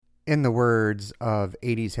In the words of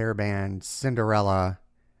 80s hair band Cinderella,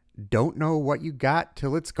 don't know what you got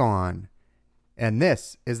till it's gone. And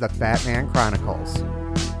this is the Fat Man Chronicles.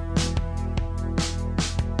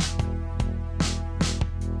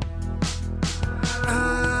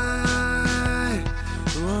 I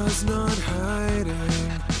was not hiding.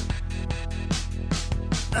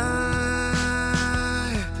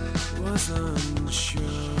 I was unsure.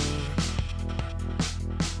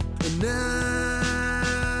 And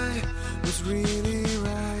I was really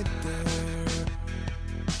right there.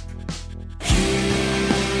 You,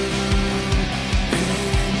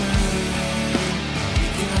 hey man,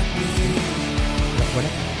 you got me. What?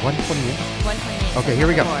 128? 128. Okay, here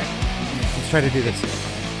we go. Board. Let's try to do this.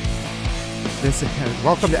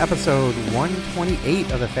 Welcome to episode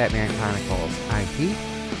 128 of the Fat Man Chronicles. I'm Pete,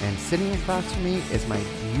 and sitting across from me is my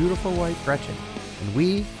beautiful wife, Gretchen. And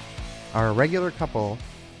we are a regular couple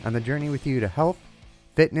on the journey with you to health,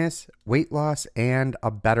 fitness, weight loss, and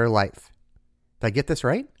a better life. Did I get this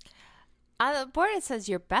right? On the board it says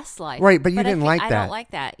your best life. Right, but you didn't like I that. don't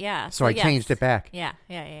like that. Yeah. So I yes. changed it back. Yeah.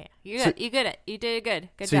 You So- good at it. You did good.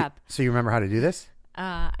 Good So job. so you remember how to do this?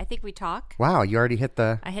 I think we talk. Wow, you already hit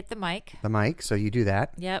the I hit the mic. mic, so you do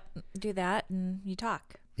that. Yep. Do that and you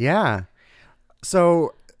talk. Yeah.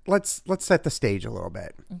 So let's set the stage a little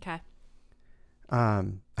bit. Okay.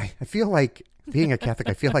 I feel like, being a Catholic,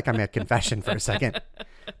 I feel like I'm at confession for a second.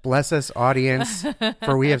 Bless us, audience,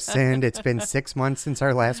 for we have sinned. It's been 6 months since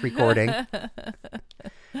our last recording.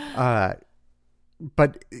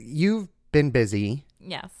 But you've been busy.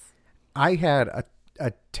 Yes. I had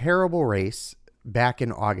a terrible race back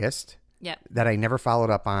in August Yep. that I never followed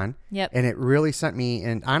up on. Yep. And it really sent me,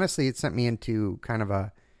 and honestly, it sent me into kind of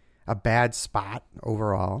a bad spot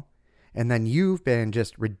overall. And then you've been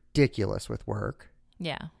just ridiculous with work.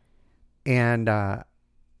 Yeah. And I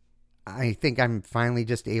think I'm finally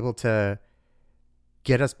just able to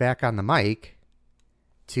get us back on the mic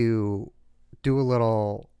to do a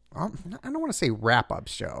little, I don't want to say wrap-up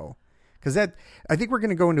show, because I think we're going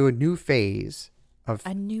to go into a new phase of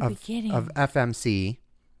beginning of FMC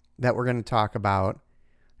that we're going to talk about.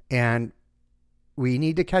 And we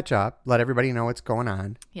need to catch up, let everybody know what's going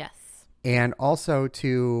on. Yes. And also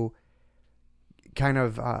to kind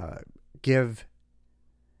of give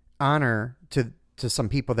honor to some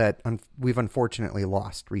people that we've unfortunately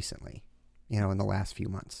lost recently, in the last few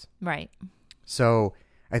months. Right. So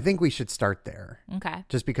I think we should start there, Okay.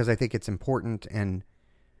 just because I think it's important, and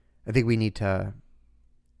I think we need to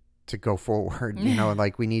go forward,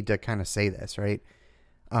 like we need to kind of say this, right?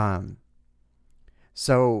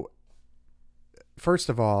 So first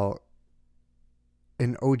of all,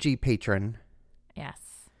 an OG patron,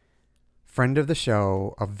 Yes. friend of the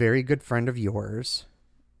show, a very good friend of yours,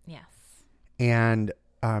 Yes. and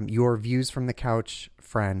your Views from the Couch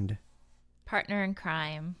friend, Partner in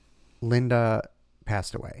crime. Linda,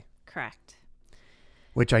 passed away, Correct.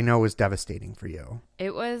 which I know was devastating for you,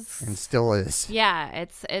 It was. and still is. Yeah,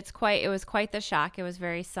 it was quite the shock. It was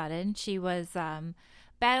very sudden. She was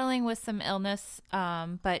battling with some illness,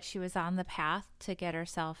 but she was on the path to get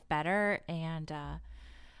herself better. And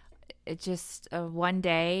it just one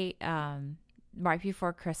day, right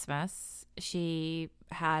before Christmas, she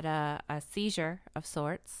had a seizure of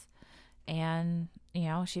sorts, and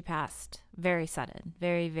she passed. Very sudden,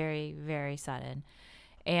 very, very, very sudden.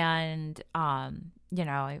 And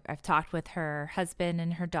I've talked with her husband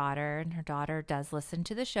and her daughter does listen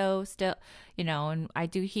to the show still, and I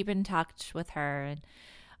do keep in touch with her. And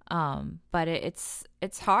but it's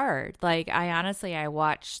hard. Like, I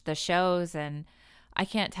watch the shows, and I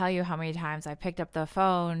can't tell you how many times I picked up the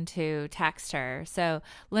phone to text her. So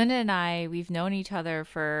Linda and I, we've known each other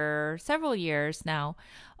for several years now.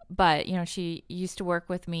 But, she used to work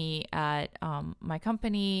with me at my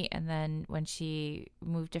company, and then when she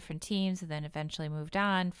moved different teams and then eventually moved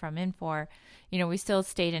on from Infor, we still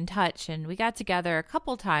stayed in touch, and we got together a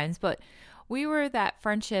couple times, but we were that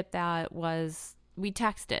friendship that we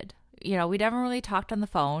texted. We never really talked on the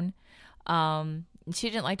phone. She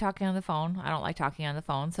didn't like talking on the phone. I don't like talking on the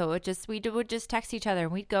phone. So we would just text each other,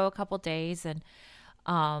 and we'd go a couple days and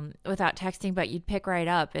without texting, but you'd pick right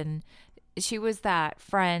up. And she was that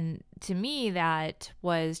friend to me that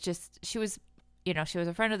was just, she was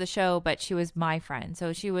a friend of the show, but she was my friend.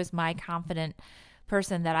 So she was my confident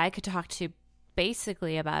person that I could talk to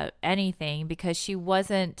basically about anything, because she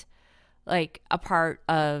wasn't like a part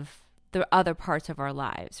of the other parts of our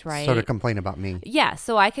lives, right? So to complain about me. Yeah,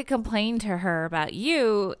 so I could complain to her about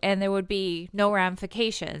you, and there would be no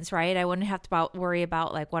ramifications, right? I wouldn't have to worry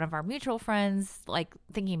about like one of our mutual friends like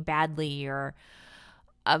thinking badly or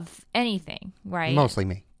of anything, right? Mostly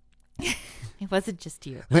me. It wasn't just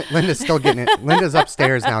you. Linda's still getting it. Linda's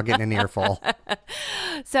upstairs now getting an earful.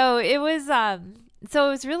 So it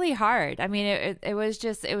was really hard. I mean, it was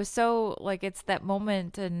so like, it's that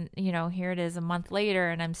moment, and here it is a month later,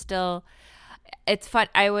 and I'm still, it's fun.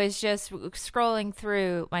 I was just scrolling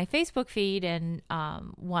through my Facebook feed, and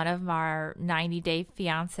one of our 90-day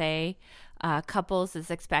fiance couples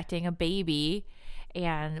is expecting a baby.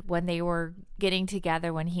 And when they were getting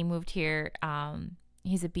together, when he moved here,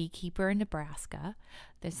 he's a beekeeper in Nebraska.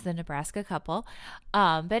 This is the Nebraska couple.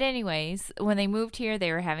 But anyways, when they moved here,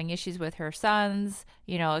 they were having issues with her sons,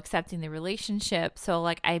 accepting the relationship. So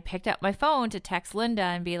like, I picked up my phone to text Linda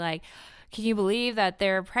and be like, can you believe that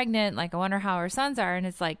they're pregnant? Like, I wonder how her sons are. And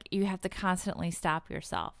it's like, you have to constantly stop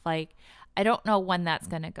yourself. Like, I don't know when that's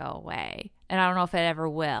going to go away. And I don't know if it ever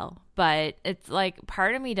will. But it's like,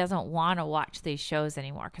 part of me doesn't want to watch these shows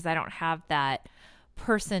anymore because I don't have that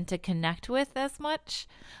person to connect with as much.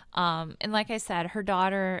 And like I said, her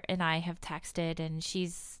daughter and I have texted, and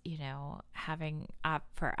she's, having,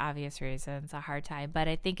 for obvious reasons, a hard time. But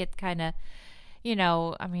I think it kind of,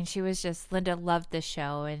 I mean, Linda loved the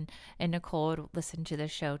show, and Nicole would listen to the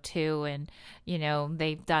show too. And,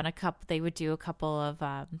 they would do a couple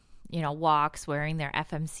of, walks wearing their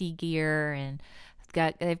FMC gear, and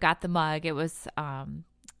they've got the mug. It was,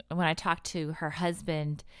 when I talked to her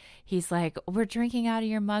husband, he's like, we're drinking out of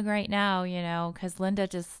your mug right now, because Linda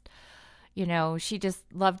just, she just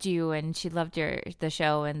loved you, and she loved the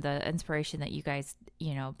show and the inspiration that you guys,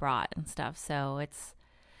 brought and stuff. So it's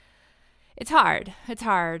hard. It's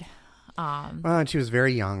hard. Well, and she was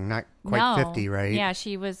very young, not quite 50, right? Yeah,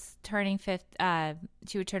 she was turning 50.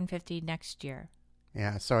 She would turn 50 next year.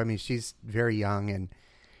 Yeah. So, I mean, she's very young, and,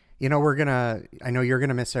 I know you're going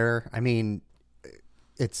to miss her. I mean,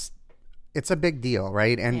 it's a big deal,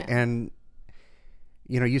 right? And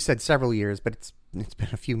you said several years, but it's been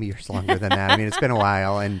a few years longer than that. I mean, it's been a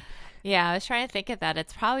while. And yeah, I was trying to think of that.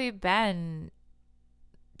 It's probably been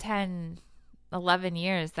 10, 11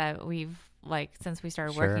 years that we've, since we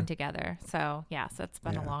started working together. So yeah, so it's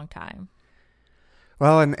been a long time.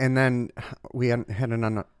 Well, and then we had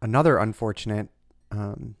another unfortunate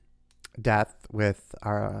death with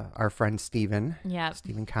our friend Stephen. Yeah,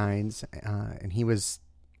 Stephen Kynes, and he was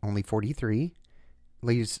only 43.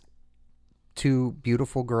 Leaves two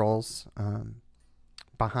beautiful girls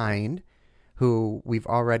behind, who we've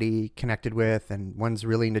already connected with, and one's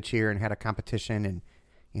really into cheer and had a competition, and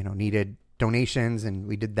needed donations, and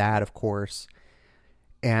we did that, of course.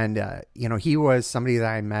 And he was somebody that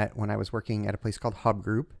I met when I was working at a place called Hub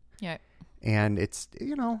Group. Yeah, and it's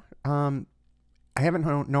I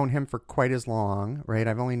haven't known him for quite as long, right?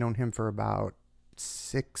 I've only known him for about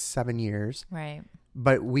 6-7 years. Right.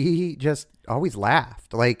 But we just always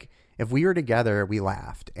laughed. Like, if we were together, we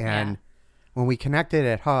laughed. And when we connected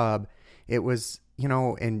at Hub, it was,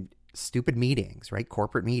 in stupid meetings, right?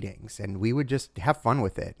 Corporate meetings. And we would just have fun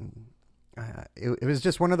with it. And it was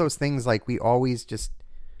just one of those things, like, he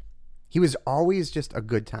was always just a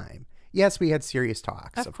good time. Yes, we had serious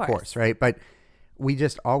talks, of course, right? But we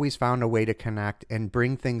just always found a way to connect and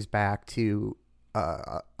bring things back to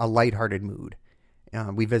a lighthearted mood.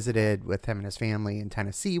 We visited with him and his family in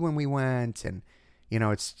Tennessee when we went. And,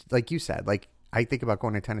 it's like you said, like, I think about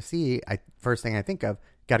going to Tennessee. First thing I think of,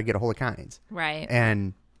 got to get a hold of Kynes. Right.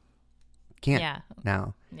 And can't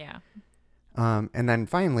now. Yeah. And then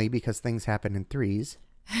finally, because things happen in threes.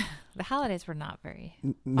 The holidays were not very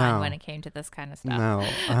fun when it came to this kind of stuff. No.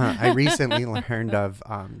 I recently learned of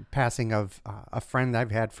passing of a friend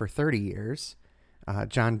I've had for 30 years,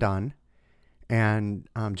 John Dunn. And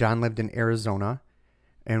John lived in Arizona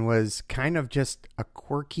and was kind of just a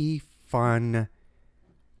quirky, fun,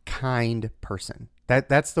 kind person.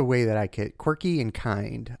 That's the way that I could, quirky and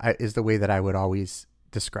kind is the way that I would always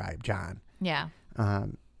describe John. Yeah.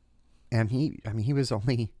 And he was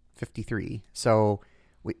only 53. So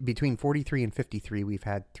between 43 and 53, we've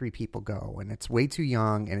had 3 people go, and it's way too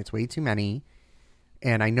young and it's way too many.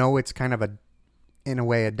 And I know it's kind of in a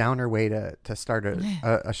way, a downer way to start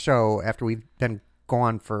a show after we've been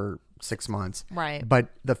gone for 6 months. Right. But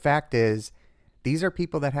the fact is, these are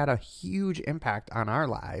people that had a huge impact on our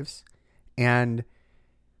lives. And,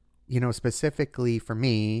 specifically for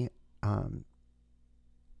me,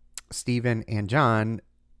 Stephen and John,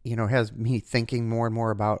 has me thinking more and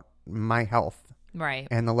more about my health. Right.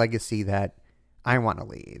 And the legacy that I want to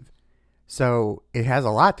leave. So it has a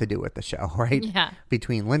lot to do with the show, right? Yeah.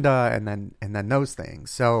 Between Linda and then those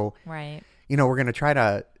things. So, right. We're going to try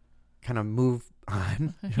to kind of move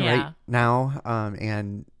on right now,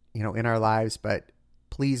 and, in our lives. But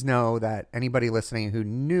please know that anybody listening who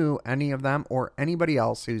knew any of them or anybody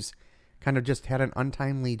else who's kind of just had an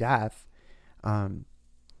untimely death, we're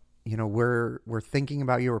thinking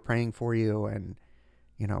about you, we're praying for you, and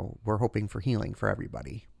we're hoping for healing for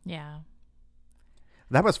everybody. Yeah.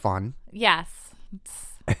 That was fun. Yes.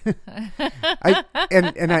 I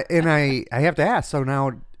have to ask, so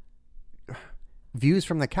now views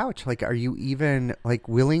from the couch, like, are you even like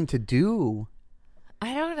willing to do?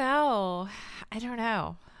 I don't know.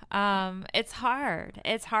 It's hard.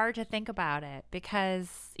 It's hard to think about it because,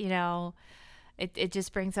 it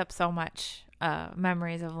just brings up so much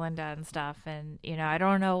memories of Linda and stuff. And, I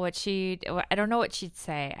don't know what she'd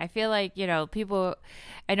say. I feel like,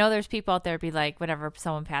 I know there's people out there be like, whenever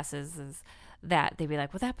someone passes is that they'd be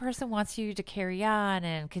like, well, that person wants you to carry on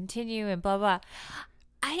and continue and blah, blah.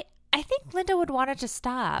 I think Linda would want it to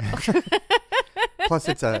stop. Plus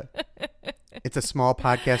it's a small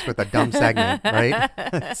podcast with a dumb segment, right?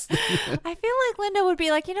 I feel like Linda would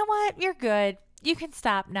be like, you know what? You're good. You can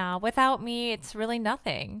stop now. Without me, it's really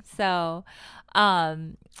nothing. So, I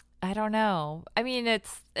don't know. I mean,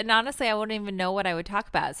 and honestly, I wouldn't even know what I would talk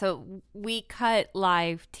about. So we cut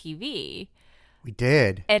live TV. We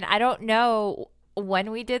did. And I don't know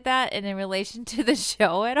when we did that and in relation to the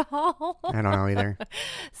show at all. I don't know either.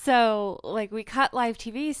 So, like, we cut live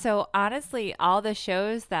TV. So, honestly, all the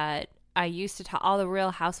shows that I used to talk, all the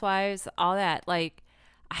Real Housewives, all that, like,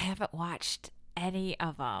 I haven't watched any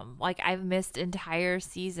of them. Like, I've missed entire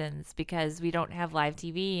seasons because we don't have live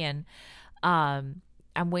TV. And I'm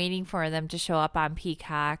waiting for them to show up on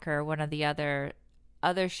Peacock or one of the other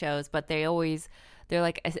shows, but they're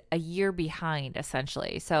like a year behind,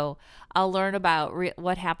 essentially. So I'll learn about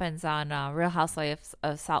what happens on Real Housewives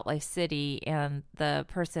of Salt Lake City and the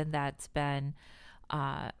person that's been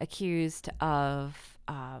accused of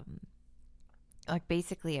like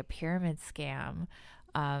basically a pyramid scam,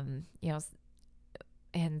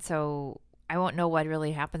 and so I won't know what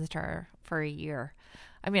really happens to her for a year.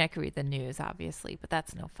 I mean, I could read the news, obviously, but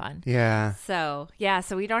that's no fun. Yeah. So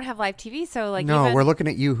we don't have live TV. So, like, no, we're looking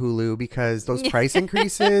at you, Hulu, because those price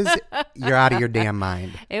increases, you're out of your damn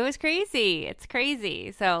mind. It was crazy. It's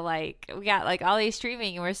crazy. So, like, we got, like, all these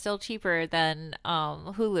streaming, and we're still cheaper than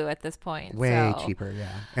Hulu at this point. Way cheaper,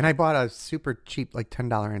 yeah. And I bought a super cheap, like,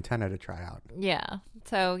 $10 antenna to try out. Yeah.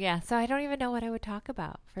 So I don't even know what I would talk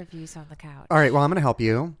about for Views on the Couch. All right, well, I'm going to help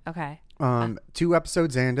you. Okay. 2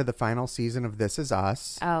 episodes into the final season of This Is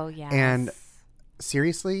Us. Oh, yeah. And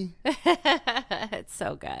seriously, it's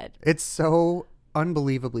so good. It's so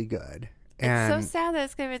unbelievably good. And it's so sad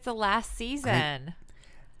that it's the last season.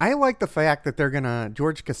 I like the fact that they're gonna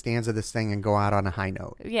George Costanza this thing and go out on a high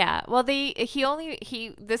note. Yeah. Well, this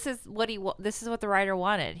is what the writer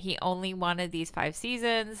wanted. He only wanted these 5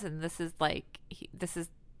 seasons, and this is the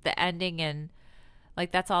ending, and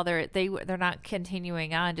like that's all they're not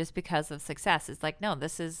continuing on just because of success. It's like, no,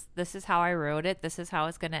 this is how I wrote it. This is how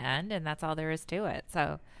it's going to end, and that's all there is to it.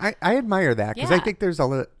 So I admire that because yeah. I think there's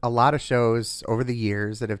a lot of shows over the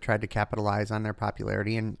years that have tried to capitalize on their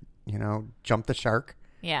popularity and jump the shark.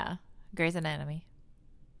 Yeah, Grey's Anatomy.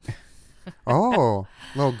 Oh,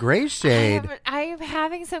 little gray shade. I am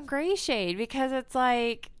having some gray shade because it's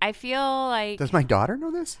like I feel like. Does my daughter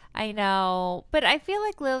know this? I know, but I feel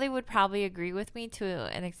like Lily would probably agree with me to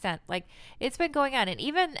an extent. Like it's been going on, and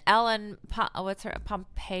even Ellen,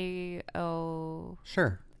 Pompeo.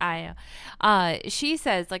 Sure. I know. She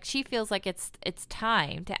says like she feels like it's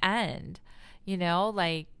time to end.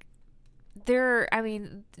 Like.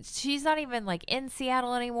 She's not even like in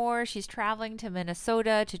Seattle anymore. She's traveling to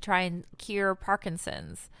Minnesota to try and cure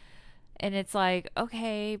Parkinson's. And it's like,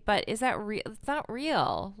 okay, but is that real? It's not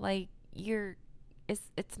real. Like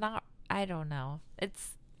it's not, I don't know. I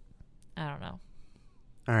don't know.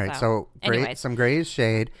 All right. So great. Some gray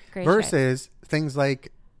shade versus things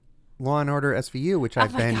like Law and Order SVU, which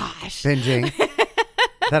I've been binging.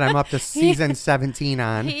 That I'm up to season 17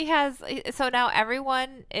 on. So now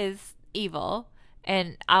everyone is evil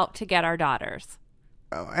and out to get our daughters.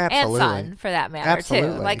 Oh, absolutely. And son, for that matter, too.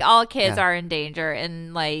 Like, all kids are in danger,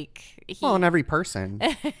 and, like... and every person.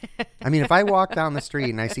 I mean, if I walk down the street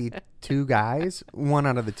and I see 2 guys, one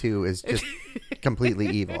out of the 2 is just completely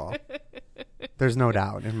evil. There's no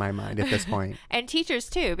doubt in my mind at this point. And teachers,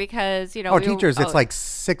 too, because, teachers, it's like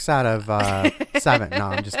 6 out of 7. No,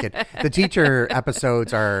 I'm just kidding. The teacher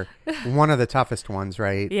episodes are one of the toughest ones,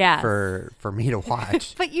 right? Yeah. For me to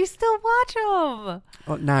watch. But you still watch them.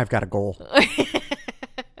 Well, now I've got a goal.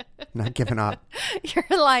 Not giving up.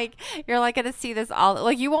 You're like going to see this all.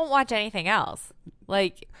 Like, you won't watch anything else.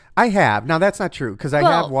 Like, I have. Now, that's not true, because I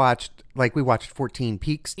have watched, like, we watched 14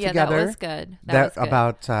 Peaks together. Yeah, that was good. That was good.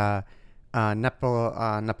 About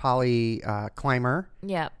Nepali climber,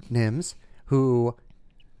 yep, Nims, who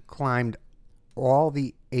climbed all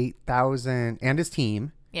the 8,000, and his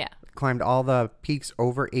team Yeah. climbed all the peaks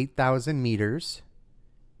over 8,000 meters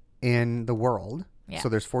in the world. Yeah. So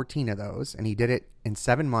there's 14 of those, and he did it in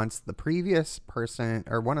 7 months. The previous person,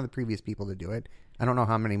 or one of the previous people to do it, I don't know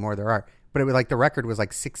how many more there are, but it was like the record was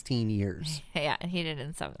like 16 years. Yeah, and he did it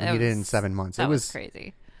in 7. And he did it in 7 months. That It was was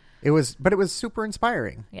crazy. but it was super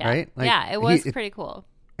inspiring, Yeah. right? Like, yeah, it was pretty cool.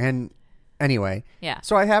 And anyway, Yeah.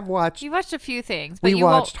 so I have watched. You watched a few things, but We you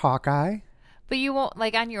watched won't. Hawkeye. But you won't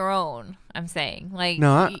like on your own. I'm saying like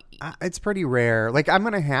No, it's pretty rare. Like I'm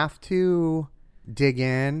gonna have to dig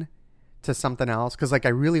in to something else because like I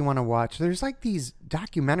really want to watch. There's like these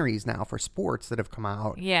documentaries now for sports that have come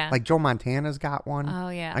out. Yeah. Like Joe Montana's got one. Oh,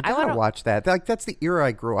 yeah. I I gotta wanna- watch that. Like that's the era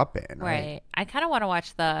I grew up in. Right. right. I kind of want to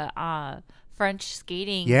watch the French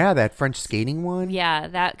skating. Yeah, that French skating one. Yeah,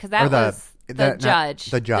 that because Or that was the judge.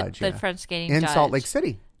 The judge. The yeah. French skating in judge. Salt Lake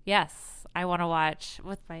City. Yes, I want to watch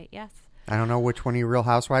with my yes. I don't know which one of your Real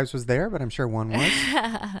Housewives was there, but I'm sure one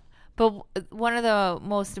was. But one of the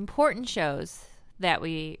most important shows that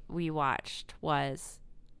we watched was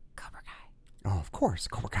Cobra Kai. Oh, of course,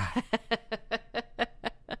 Cobra Kai.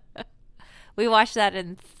 We watched that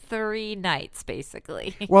in 3 nights,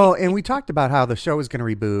 basically. Well, and we talked about how the show is going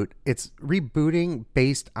to reboot. It's rebooting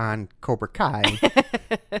based on Cobra Kai.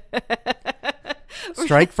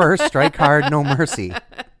 Strike first, strike hard, no mercy.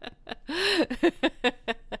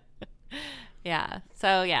 Yeah.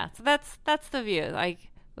 So that's the view.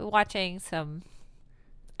 Like watching some.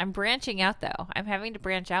 I'm branching out though. I'm having to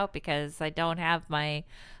branch out because I don't have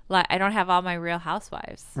all my Real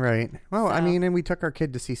Housewives. Right. Well, I So- mean, and we took our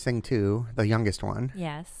kid to see Sing 2, the youngest one.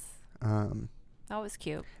 Yes. That was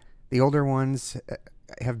cute. The older ones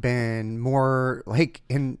have been more like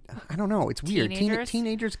I don't know. It's weird. Teenagers?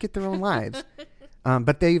 Teenagers get their own lives.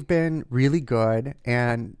 But they've been really good.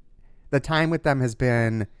 And the time with them has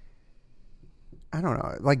been, I don't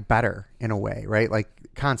know, like better in a way, right? Like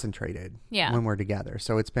concentrated Yeah. when we're together.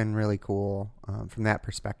 So it's been really cool from that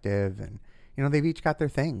perspective. And, you know, they've each got their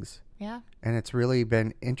things. Yeah. And it's really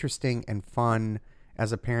been interesting and fun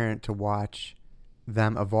as a parent to watch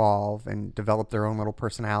them evolve and develop their own little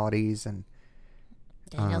personalities. And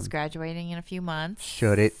Daniel's graduating in a few months.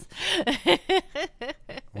 should it?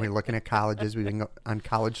 We're looking at colleges. We've been on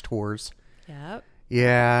college tours. Yep.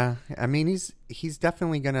 Yeah. I mean, he's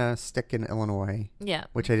definitely going to stick in Illinois, Yeah.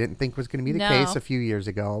 which I didn't think was going to be the No. case a few years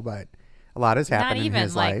ago, but a lot has Not happened in even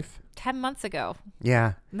his like life. 10 months ago.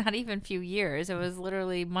 Yeah. Not even few years. It was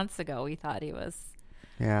literally months ago we thought he was.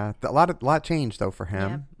 Yeah. A lot changed though for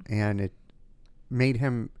him, and it made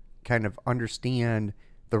him kind of understand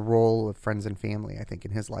the role of friends and family, I think,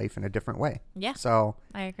 in his life in a different way. Yeah. So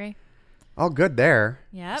I agree. all good there.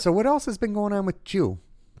 Yep. So what else has been going on with you?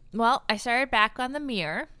 Well, I started back on the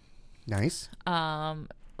mirror. Nice.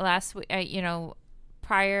 Last week,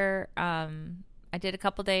 prior, I did a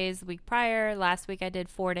couple days the week prior. Last week I did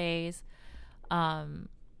 4 days.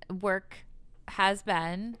 Work has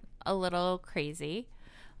been a little crazy.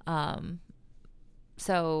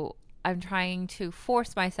 So I'm trying to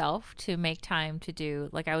force myself to make time to do,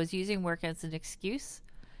 like I was using work as an excuse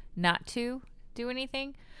not to do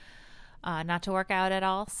anything, not to work out at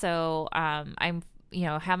all. So I'm,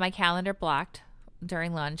 have my calendar blocked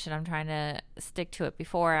during lunch, and I'm trying to stick to it.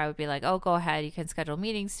 Before I would be like, oh, go ahead, you can schedule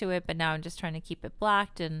meetings to it. But now I'm just trying to keep it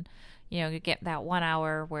blocked and, get that 1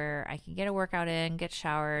 hour where I can get a workout in, get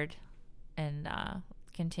showered, and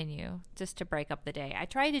continue just to break up the day. I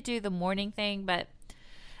try to do the morning thing, but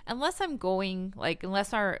unless I'm going,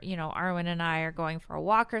 unless Arwen and I are going for a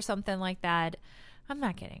walk or something like that, I'm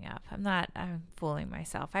not getting up. I'm fooling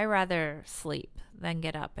myself. I rather sleep than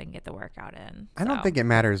get up and get the workout in. I don't So, think it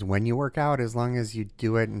matters when you work out as long as you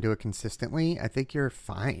do it and do it consistently. I think you're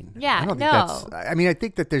fine. Yeah, I don't no. I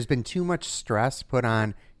think that there's been too much stress put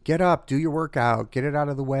on get up, do your workout, get it out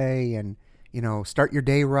of the way, and, start your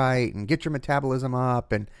day right and get your metabolism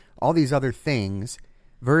up and all these other things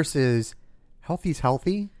versus healthy's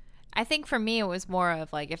healthy. I think for me, it was more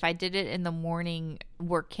of like, if I did it in the morning,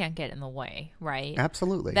 work can't get in the way, right?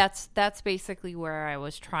 Absolutely. That's basically where I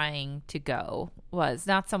was trying to go, was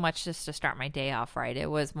not so much just to start my day off right. It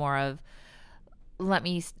was more of, let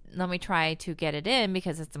me try to get it in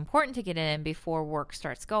because it's important to get it in before work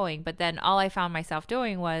starts going. But then all I found myself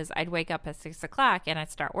doing was I'd wake up at 6 o'clock and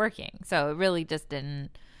I'd start working. So it really just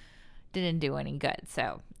didn't do any good.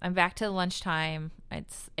 So I'm back to lunchtime.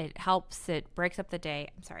 It helps. It breaks up the day.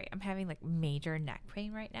 I'm sorry. I'm having like major neck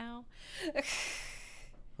pain right now.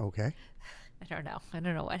 Okay. I don't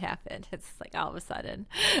know what happened. It's like all of a sudden.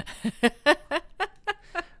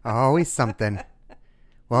 Always something.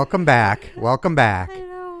 Welcome back. Welcome back. I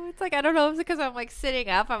know. it's like, I don't know if it's because I'm like sitting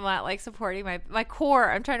up, I'm not like supporting my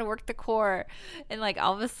core. I'm trying to work the core, and like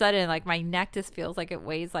all of a sudden, like my neck just feels like it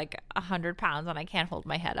weighs like 100 pounds, and I can't hold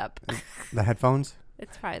my head up. The headphones?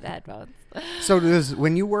 It's probably the headphones. So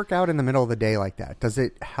when you work out in the middle of the day like that, does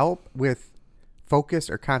it help with focus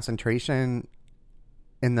or concentration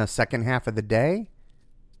in the second half of the day?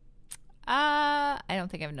 I don't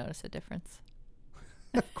think I've noticed a difference.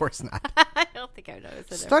 Of course not. I don't think I've noticed a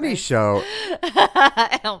difference. Studies show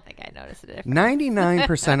I don't think I noticed a difference.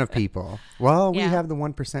 99% of people. Well, we Yeah. have the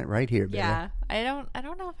 1% right here, baby. Yeah, I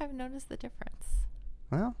don't know if I've noticed the difference.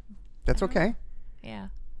 Well, that's okay. Yeah.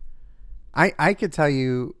 I could tell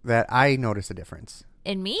you that I notice a difference.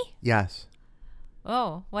 In me? Yes.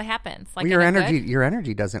 Oh, what happens? Like Well, in a good- your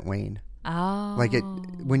energy doesn't wane. Oh. Like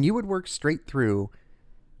when you would work straight through,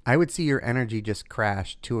 I would see your energy just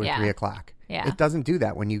crash 2 or Yeah. 3 o'clock. Yeah. It doesn't do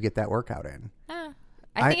that when you get that workout in.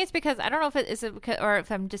 I think it's because I don't know if it is it because, or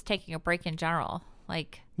if I'm just taking a break in general.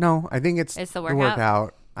 Like, No, I think it's It's the the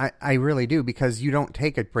workout? workout. I really do, because you don't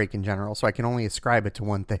take a break in general, so I can only ascribe it to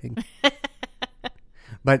one thing.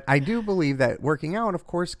 But I do believe that working out, of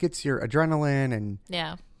course, gets your adrenaline and,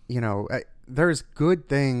 yeah, there's good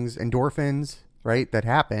things, endorphins, right, that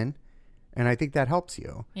happen. And I think that helps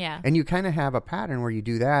you. yeah, And you kind of have a pattern where you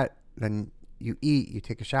do that, then you eat, you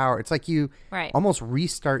take a shower. It's like you right, almost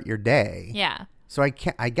restart your day. yeah, So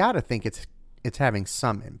I gotta think it's having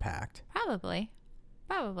some impact. probably.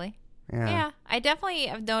 Yeah. Yeah, I definitely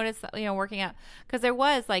have noticed that, working out, because there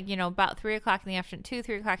was like, about 3 o'clock in the afternoon,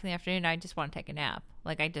 3 o'clock in the afternoon, I just want to take a nap.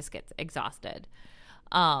 Like I just get exhausted.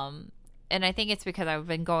 And I think it's because I've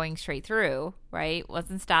been going straight through, right?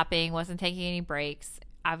 Wasn't stopping, wasn't taking any breaks.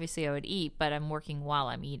 Obviously I would eat, but I'm working while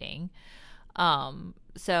I'm eating.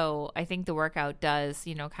 So I think the workout does,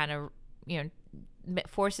 kind of,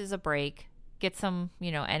 forces a break, get some,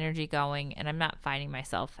 energy going, and I'm not finding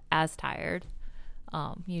myself as tired.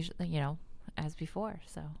 Usually, as before.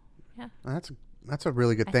 So, yeah. That's a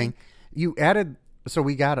really good thing. You added, so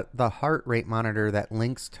we got the heart rate monitor that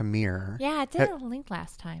links to Mirror. Yeah, it didn't link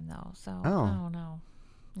last time though, so Oh. I don't know.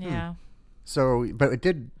 Yeah. So, but it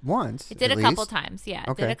did once. It did at a couple least. times. Yeah,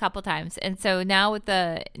 Okay. it did a couple times. And so now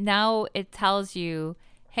now it tells you,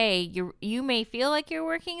 hey, you may feel like you're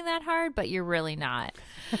working that hard, but you're really not.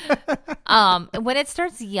 When it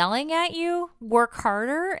starts yelling at you, work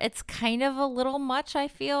harder, it's kind of a little much, I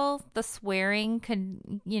feel. The swearing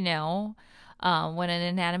can, when an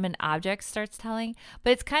inanimate object starts telling.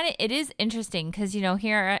 But it is interesting because,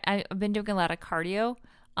 here I've been doing a lot of cardio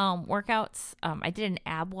workouts. I did an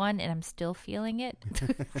ab one and I'm still feeling it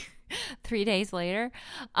 3 days later.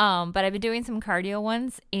 But I've been doing some cardio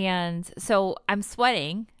ones, and so I'm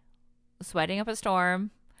sweating up a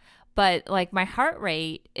storm, but like my heart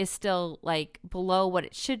rate is still like below what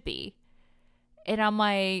it should be. And I'm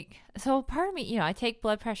like, so part of me, I take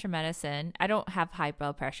blood pressure medicine. I don't have high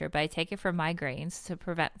blood pressure, but I take it for migraines to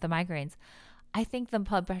prevent the migraines. I think the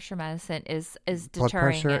blood pressure medicine is Blood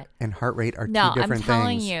deterring pressure it. and heart rate are No, two different I'm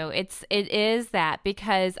telling things. you, it is that,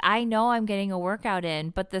 because I know I'm getting a workout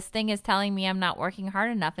in, but this thing is telling me I'm not working hard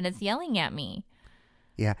enough, and it's yelling at me.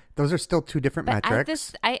 Yeah, those are still two different But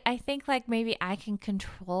metrics. I think like maybe I can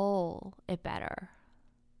control it better.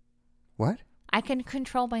 What? I can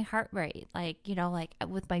control my heart rate, like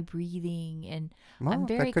with my breathing, and Well, I'm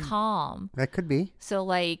very calm. That could be. So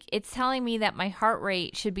like it's telling me that my heart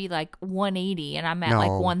rate should be like 180, and I'm at No.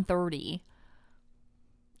 like 130.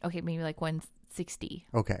 Okay, maybe like 160.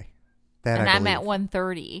 Okay. That And I I'm at believe.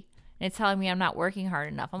 130, and it's telling me I'm not working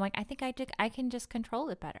hard enough. I'm like, I think I can just control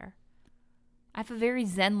it better. I have a very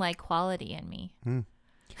zen-like quality in me.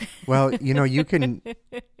 Well,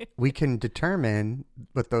 we can determine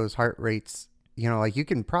with those heart rates, like you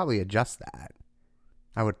can probably adjust that,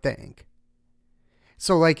 I would think.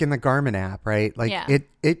 So like in the Garmin app, right? Like Yeah.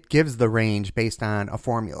 it gives the range based on a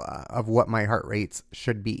formula of what my heart rates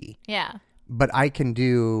should be. Yeah. But I can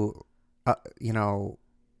do,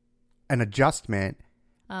 an adjustment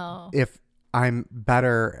Oh. if I'm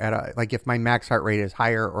better at like if my max heart rate is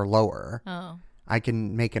higher or lower. Oh. I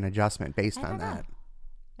can make an adjustment based I on don't know. that.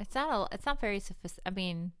 It's not very sophisticated. I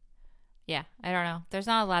mean, yeah, I don't know. There's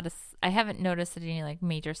not a lot of. I haven't noticed any like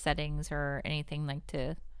major settings or anything like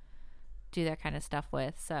to do that kind of stuff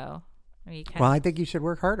with. So, I mean, Well, I think you should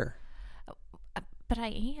work harder. but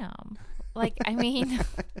I am like, I mean,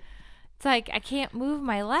 it's like I can't move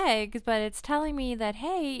my legs, but it's telling me that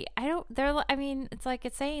hey, I don't. I mean, it's like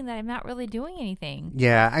it's saying that I'm not really doing anything.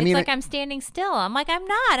 Yeah, It's like I'm standing still. I'm like, I'm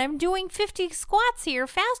not. I'm doing 50 squats here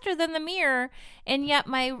faster than the mirror, and yet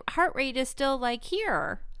my heart rate is still like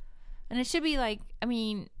here. And it should be like, I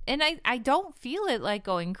mean, And I don't feel it like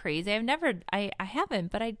going crazy. I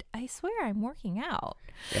haven't, but I swear I'm working out.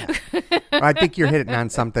 I think you're hitting on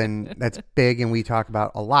something that's big and we talk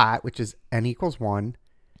about a lot, which is N equals 1.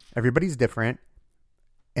 Everybody's different.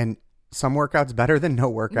 And some workouts better than no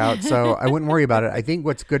workout. So I wouldn't worry about it. I think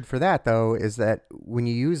what's good for that, though, is that when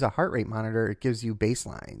you use a heart rate monitor, it gives you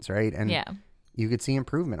baselines, right? And Yeah. you could see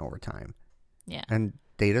improvement over time. Yeah. And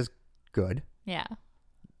data's good Yeah.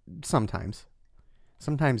 sometimes.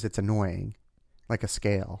 Sometimes it's annoying, like a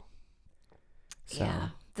scale. So, Yeah.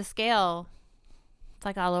 The scale, it's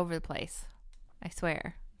like all over the place. I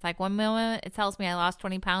swear. It's like one moment it tells me I lost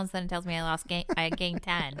 20 pounds, then it tells me I gained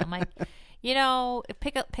 10. I'm like,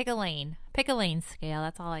 pick a lane. Pick a lane scale.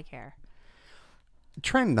 That's all I care.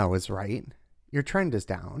 trend, though, is right. Your trend is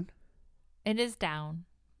down, It is down.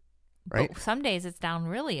 right? But some days it's down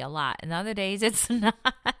really a lot, and other days it's not.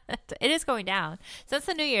 It is going down. Since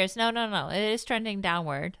the New Year's, no. It is trending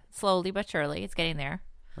downward, slowly but surely. It's getting there.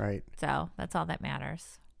 Right. So that's all that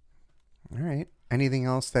matters. All right. Anything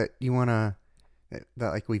else that you want to, that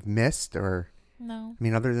like we've missed, or, No. I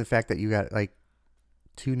mean, other than the fact that you got like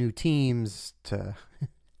 2 new teams to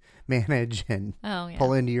manage and Oh, yeah.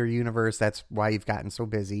 pull into your universe. That's why you've gotten so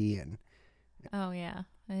busy. And Oh, yeah.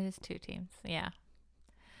 It is 2 teams. Yeah.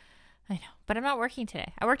 I know. But I'm not working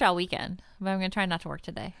today. I worked all weekend, but I'm going to try not to work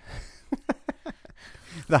today.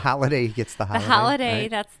 the holiday gets the holiday. The holiday,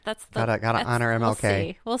 right? that's the... Gotta that's- honor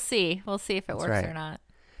MLK. We'll see. We'll see if it That's works right. or not.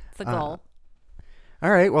 It's a goal.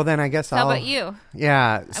 All right. Well, then I guess How I'll. about you?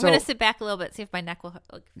 Yeah. I'm So going to sit back a little bit, see if my neck will...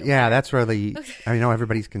 feel yeah, better. that's really. I know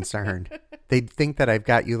everybody's concerned. They think that I've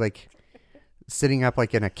got you like sitting up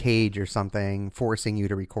like in a cage or something, forcing you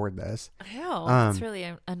to record this. I know. Um, It's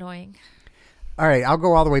really annoying. All right, I'll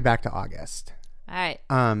go all the way back to August. All right.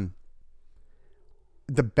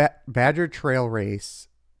 The Badger Trail Race,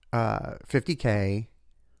 50K,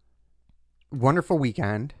 wonderful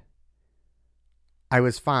weekend. I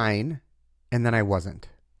was fine, and then I wasn't.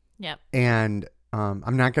 Yep. And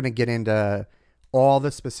I'm not going to get into all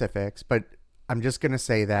the specifics, but I'm just going to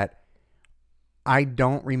say that I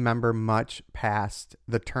don't remember much past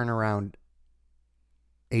the turnaround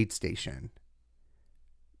aid station.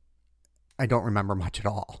 I don't remember much at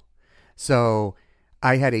all. So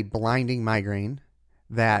I had a blinding migraine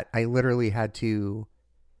that I literally had to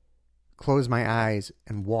close my eyes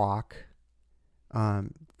and walk.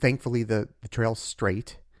 Thankfully, the trail's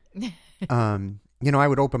straight. I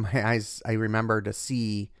would open my eyes, I remember, to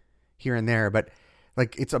see here and there, but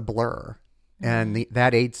like it's a blur. And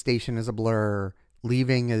that aid station is a blur.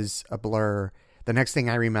 Leaving is a blur. The next thing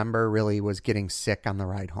I remember really was getting sick on the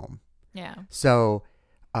ride home. Yeah. So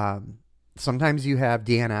sometimes you have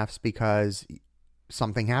DNFs because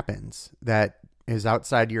something happens that is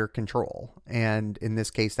outside your control. And in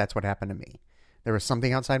this case, that's what happened to me. There was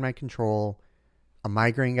something outside my control. A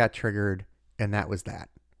migraine got triggered, and that was that.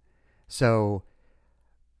 So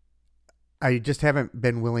I just haven't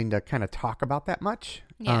been willing to kind of talk about that much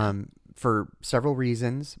for several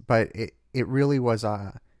reasons. But it really was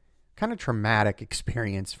a kind of traumatic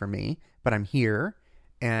experience for me. But I'm here,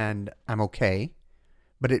 and I'm okay.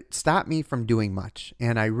 But it stopped me from doing much.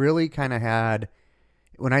 And I really kind of had,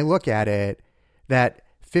 when I look at it, that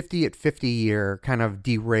 50 at 50 year kind of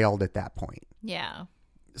derailed at that point. Yeah.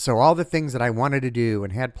 So all the things that I wanted to do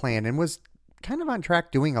and had planned and was kind of on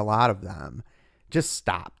track doing a lot of them just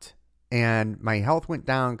stopped. And my health went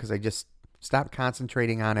down because I just stopped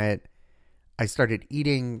concentrating on it. I started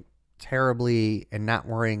eating terribly and not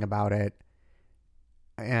worrying about it.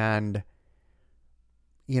 And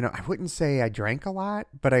I wouldn't say I drank a lot,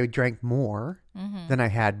 but I drank more than I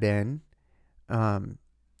had been,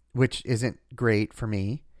 which isn't great for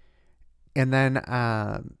me. And then,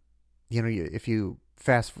 if you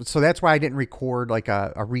so that's why I didn't record like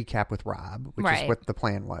a recap with Rob, which is what the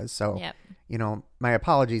plan was. So, Yep. My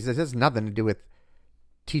apologies. This has nothing to do with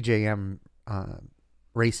TJM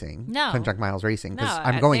racing, No. Conjunct Miles Racing, because No,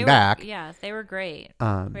 I'm going back. Yeah, they were great.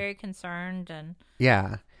 Very concerned and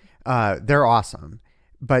Yeah, they're awesome.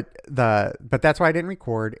 But that's why I didn't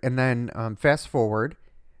record. And then fast forward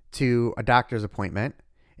to a doctor's appointment,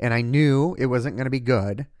 and I knew it wasn't going to be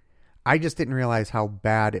good. I just didn't realize how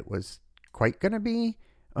bad it was quite going to be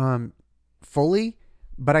fully.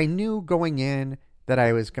 But I knew going in that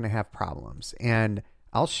I was going to have problems. And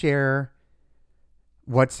I'll share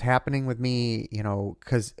what's happening with me,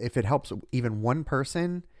 because if it helps even one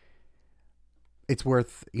person, it's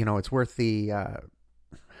worth the...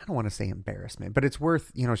 I don't want to say embarrassment, but it's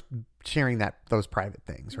worth, sharing those private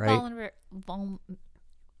things, right?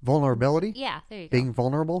 Vulnerability? Yeah, there you go. Being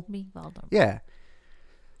vulnerable? Being vulnerable. Yeah.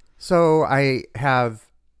 So I have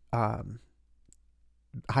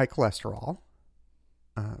high cholesterol,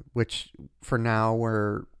 which for now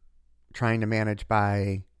we're trying to manage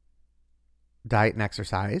by diet and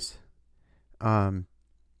exercise. I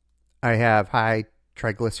have high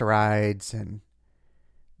triglycerides, and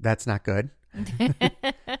that's not good.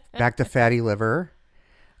 Back to fatty liver.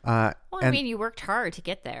 Well, I mean, you worked hard to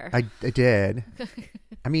get there. I did.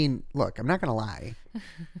 I mean, look, I'm not going to lie.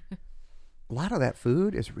 A lot of that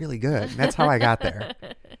food is really good. And that's how I got there.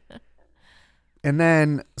 And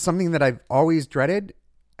then something that I've always dreaded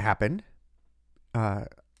happened.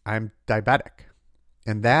 I'm diabetic.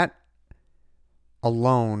 And that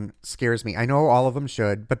alone scares me. I know all of them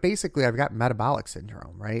should, but basically I've got metabolic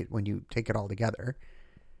syndrome, right? When you take it all together.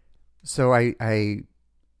 So I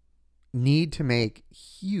need to make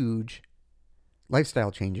huge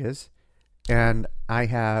lifestyle changes, and I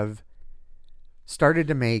have started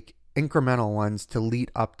to make incremental ones to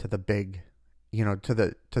lead up to the big,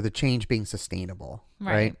 to the change being sustainable,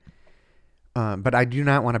 right? But I do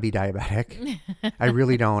not want to be diabetic. I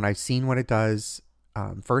really don't. I've seen what it does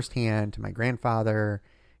firsthand to my grandfather.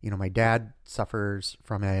 My dad suffers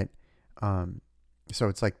from it. So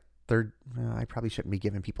it's like I probably shouldn't be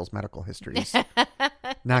giving people's medical histories.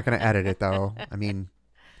 Not going to edit it though. I mean,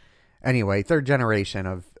 anyway, third generation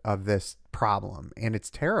of this problem, and it's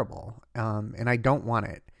terrible. And I don't want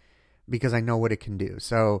it because I know what it can do.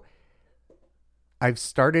 So I've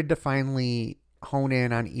started to finally hone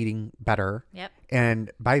in on eating better. Yep.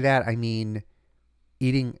 And by that, I mean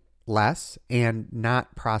eating less and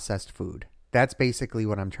not processed food. That's basically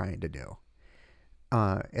what I'm trying to do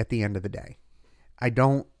at the end of the day. I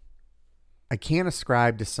can't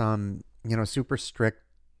ascribe to some, super strict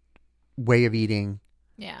way of eating.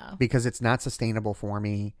 Yeah. Because it's not sustainable for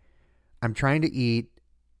me. I'm trying to eat,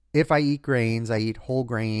 if I eat grains, I eat whole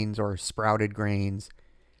grains or sprouted grains,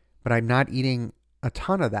 but I'm not eating a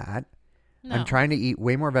ton of that. No. I'm trying to eat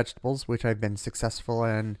way more vegetables, which I've been successful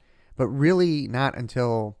in, but really not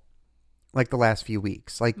until like the last few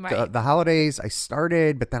weeks. Like the holidays I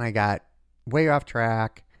started, but then I got way off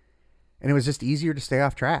track, and it was just easier to stay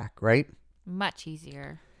off track, right? Much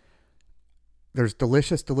easier. There's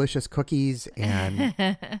delicious, delicious cookies and,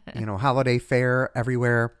 holiday fare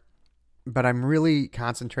everywhere. But I'm really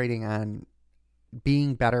concentrating on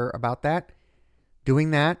being better about that.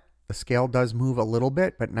 Doing that, the scale does move a little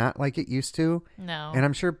bit, but not like it used to. No. And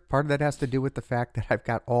I'm sure part of that has to do with the fact that I've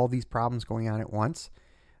got all these problems going on at once.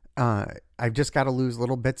 I've just got to lose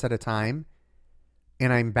little bits at a time.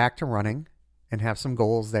 And I'm back to running and have some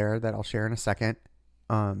goals there that I'll share in a second.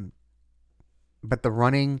 But the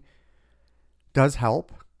running does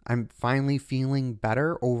help. I'm finally feeling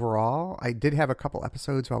better overall. I did have a couple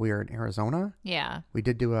episodes while we were in Arizona. Yeah. We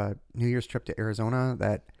did do a New Year's trip to Arizona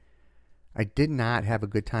that I did not have a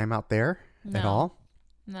good time out there at all.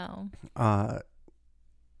 No.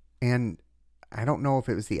 And I don't know if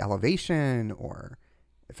it was the elevation or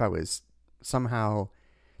if I was somehow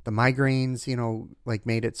the migraines,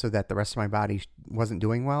 made it so that the rest of my body wasn't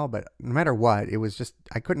doing well. But no matter what, it was just,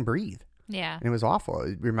 I couldn't breathe. Yeah. And it was awful.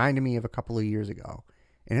 It reminded me of a couple of years ago.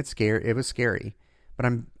 And it's scary. It was scary. But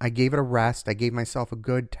I gave it a rest. I gave myself a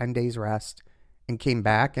good 10 days rest and came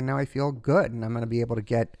back. And now I feel good. And I'm going to be able to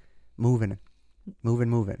get moving,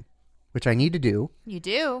 which I need to do. You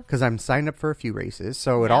do. Because I'm signed up for a few races.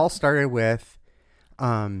 So it all started with...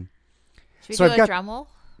 Should we do a drum roll?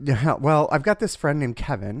 Yeah, well, I've got this friend named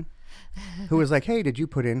Kevin who was like, hey, did you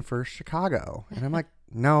put in for Chicago? And I'm like,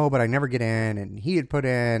 no, but I never get in. And he had put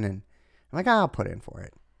in. And I'm like, I'll put in for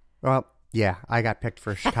it. Well, yeah, I got picked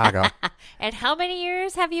for Chicago. And how many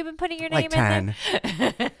years have you been putting your name in?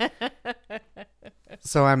 Like 10.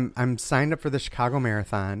 So I'm signed up for the Chicago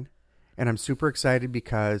Marathon, and I'm super excited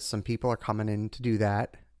because some people are coming in to do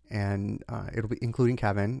that. And it'll be including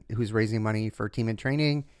Kevin, who's raising money for Team in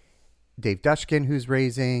Training, Dave Dushkin, who's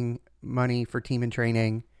raising money for Team in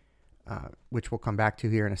Training, which we'll come back to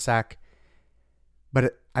here in a sec.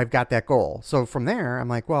 But I've got that goal. So from there, I'm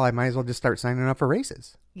like, well, I might as well just start signing up for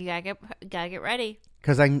races. You gotta get ready.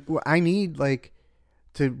 Because I need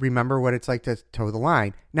to remember what it's like to toe the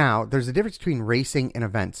line. Now, there's a difference between racing and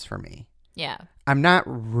events for me. Yeah. I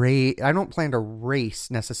don't plan to race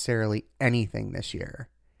necessarily anything this year.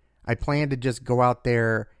 I plan to just go out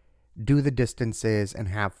there, do the distances, and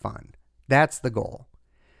have fun. That's the goal.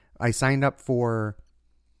 I signed up for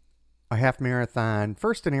a half marathon,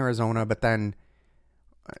 first in Arizona, but then,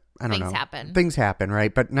 I don't know. Things happen,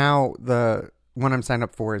 right? But now the one I'm signed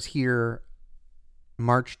up for is here,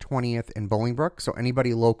 March 20th in Bolingbrook. So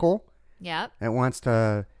anybody local that wants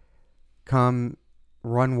to come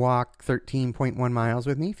run, walk 13.1 miles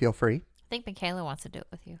with me, feel free. I think Michaela wants to do it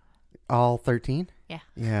with you. All 13? Yeah.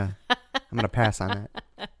 Yeah. I'm going to pass on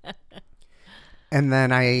that. And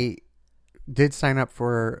then I did sign up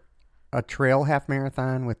for a trail half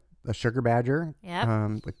marathon with a Sugar Badger.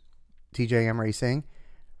 Yep. With TJM Racing.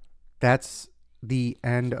 That's the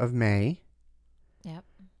end of May. Yep.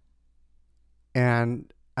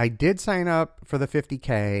 And I did sign up for the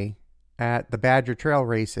 50K at the Badger Trail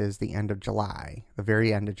races the end of July, the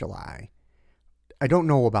very end of July. I don't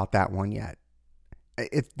know about that one yet.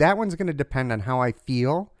 That one's going to depend on how I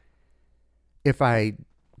feel. If I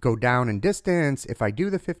go down in distance, if I do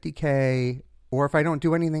the 50K, or if I don't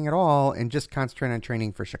do anything at all and just concentrate on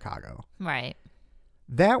training for Chicago. Right.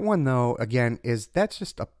 That one, though, again, that's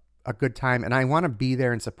just a good time. And I want to be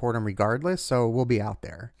there and support them regardless. So we'll be out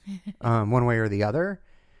there one way or the other.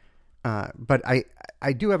 But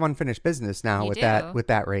I do have unfinished business now with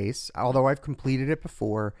that race, although I've completed it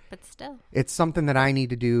before. But still, it's something that I need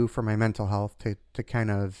to do for my mental health to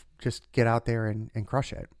kind of just get out there and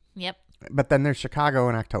crush it. Yep. But then there's Chicago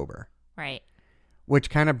in October. Right. Which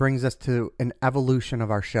kind of brings us to an evolution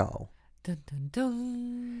of our show. Dun, dun,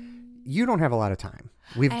 dun. You don't have a lot of time.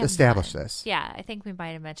 We've established this. Yeah, I think we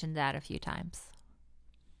might have mentioned that a few times.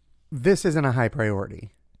 This isn't a high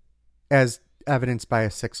priority, as evidenced by a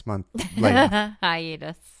 6-month layoff.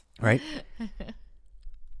 Hiatus. Right?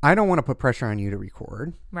 I don't want to put pressure on you to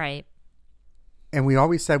record. Right. And we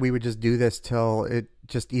always said we would just do this till it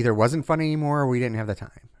just either wasn't fun anymore or we didn't have the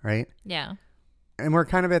time, right? Yeah. And we're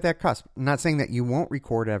kind of at that cusp. I'm not saying that you won't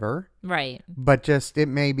record ever. Right. But just it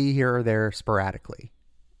may be here or there sporadically.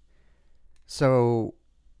 So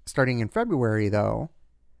starting in February, though,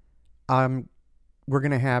 we're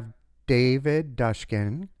going to have David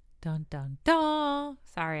Dushkin. Dun, dun, dun.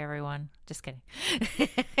 Sorry, everyone. Just kidding.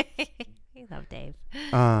 I love Dave.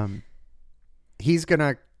 He's going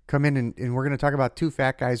to come in and we're going to talk about 2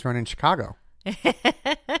 fat guys running Chicago.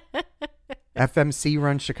 FMC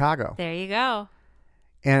runs Chicago. There you go.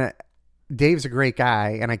 And Dave's a great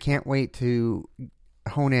guy, and I can't wait to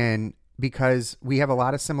hone in because we have a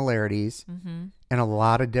lot of similarities and a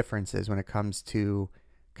lot of differences when it comes to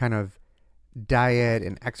kind of diet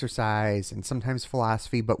and exercise and sometimes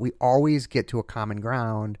philosophy, but we always get to a common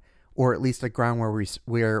ground, or at least a ground where we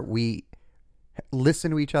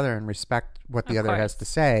listen to each other and respect what the other has to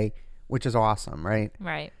say, which is awesome, right?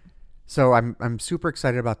 Right. So I'm super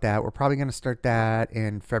excited about that. We're probably going to start that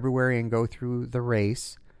in February and go through the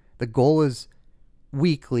race. The goal is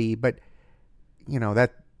weekly, but you know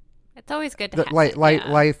that it's always good to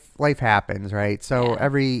life happens, right? So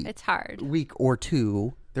it's hard. Week or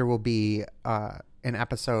 2 there will be an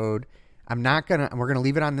episode. We're gonna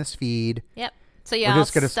leave it on this feed. Yep. So we're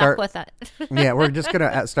just gonna start with it. Yeah, we're just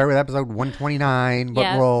gonna start with episode 129,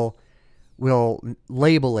 but we'll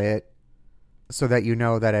label it so that you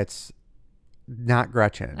know that it's not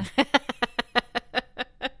Gretchen. I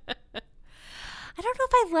don't know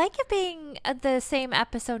if I like it being the same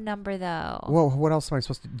episode number, though. Well, what else am I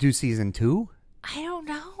supposed to do? Season 2? I don't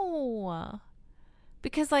know.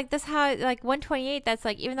 Because, like, 128, that's,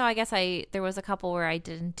 like, even though I guess there was a couple where I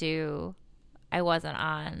wasn't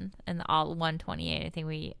on in all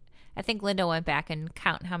 128. I think Linda went back and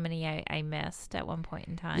count how many I missed at one point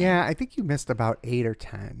in time. Yeah, I think you missed about 8 or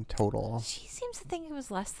 10 total. She seems to think it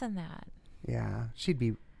was less than that. Yeah, she'd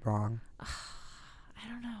be wrong. I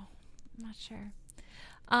don't know. I'm not sure.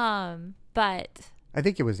 But I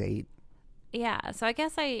think it was 8. Yeah, so I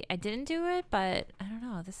guess I didn't do it, but I don't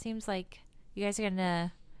know. This seems like you guys are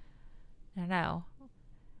gonna, I don't know.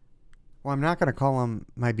 Well, I'm not going to call him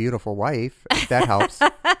my beautiful wife, if that helps.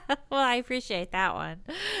 Well, I appreciate that one.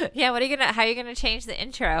 Yeah, how are you gonna change the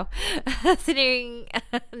intro? Sitting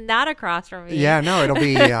not across from me. Yeah, no, it'll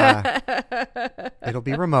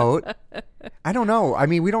be remote. I don't know. I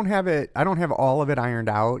mean, I don't have all of it ironed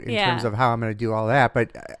out in terms of how I'm going to do all that,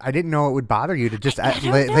 but I didn't know it would bother you to just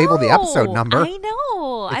label the episode number. I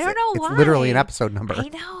know. I don't know why. It's literally an episode number. I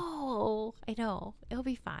know. It'll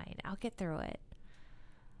be fine. I'll get through it.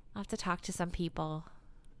 I'll have to talk to some people.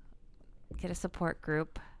 Get a support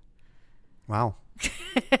group. Wow.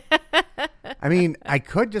 I mean, I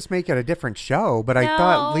could just make it a different show, but I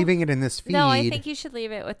thought leaving it in this feed. No, I think you should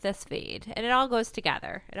leave it with this feed. And it all goes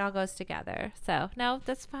together. So, no,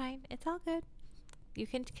 that's fine. It's all good. You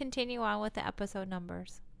can continue on with the episode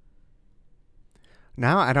numbers.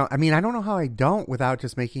 Now, I don't know how I don't without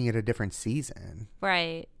just making it a different season.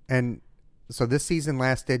 Right. And so this season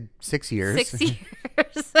lasted 6 years. 6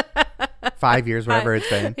 years. 5 years, whatever it's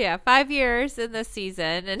been. Yeah, 5 years in this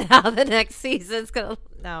season, and now the next season's gonna.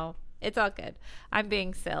 No, it's all good. I'm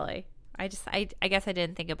being silly. I guess I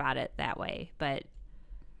didn't think about it that way, but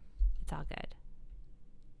it's all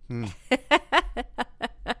good.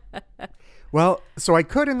 Well, So I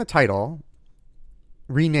could, in the title,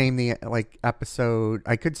 rename the episode.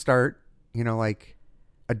 I could start, like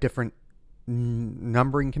a different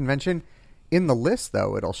numbering convention. In the list,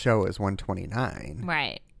 though, it'll show as 129.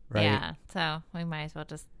 Right. Yeah. So we might as well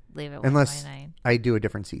just leave it unless 129. I do a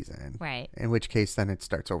different season. Right. In which case, then it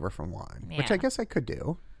starts over from 1, which Yeah. I guess I could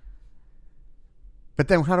do. But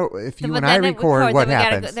then if you But and I then it record, what then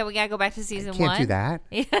happens? Then we gotta go back to season Can't 1. do that.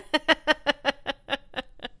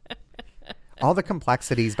 All the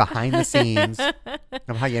complexities behind the scenes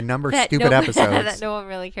of how you number stupid episodes. That no one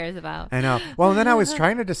really cares about. I know. Well, and then I was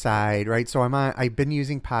trying to decide, right? So I've been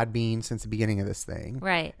using Podbean since the beginning of this thing.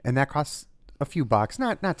 Right. And that costs a few bucks,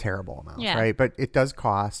 not terrible amounts, Yeah. right? But it does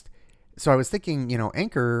cost. So I was thinking,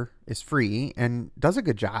 Anchor is free and does a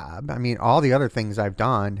good job. I mean, all the other things I've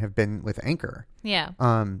done have been with Anchor. Yeah.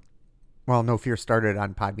 Well, No Fear started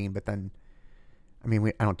on Podbean, but then, I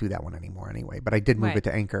mean, I don't do that one anymore anyway, but I did move Right. it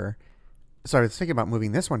to Anchor. So I was thinking about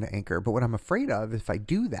moving this one to Anchor, but what I'm afraid of, if I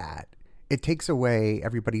do that, it takes away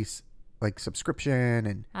everybody's subscription.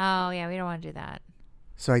 And Oh, yeah. We don't want to do that.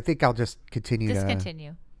 so I think I'll just continue to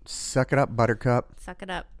Discontinue. suck it up, Buttercup. Suck it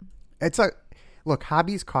up. Look,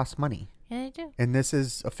 hobbies cost money. Yeah, they do. And this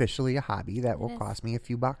is officially a hobby that will is. cost me a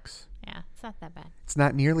few bucks. Yeah. It's not that bad. It's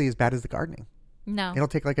not nearly as bad as the gardening. No. It'll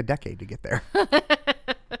take like a decade to get there.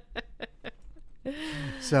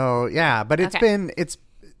 So, yeah, but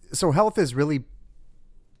so health has really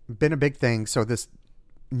been a big thing. So this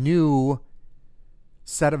new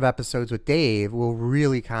set of episodes with Dave will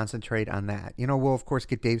really concentrate on that. We'll of course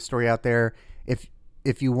get Dave's story out there. If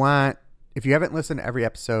you haven't listened to every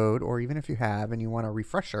episode, or even if you have and you want a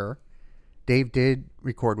refresher, Dave did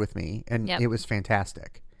record with me, and Yep. it was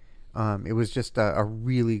fantastic. It was just a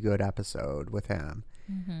really good episode with him.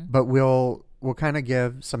 Mm-hmm. But we'll kind of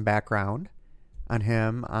give some background on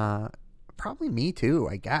him. Probably me too,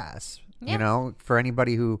 I guess. Yeah. For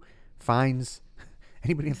anybody who finds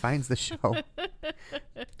the show,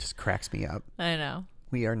 just cracks me up. I know.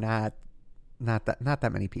 We are not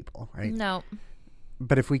that many people, right? No.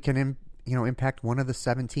 But if we can, impact one of the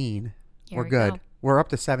 17, Here we're we good. go. We're up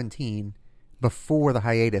to 17 before the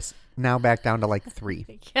hiatus. Now back down to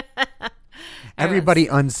 3. Everybody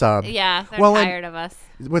unsubbed. Yeah. They're Well, and- tired of us.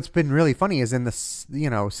 What's been really funny is in the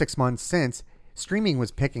 6 months since, streaming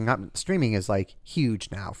was picking up. Streaming is huge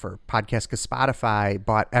now for podcasts because Spotify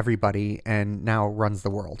bought everybody and now runs the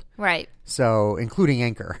world. Right. So including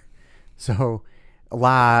Anchor. So a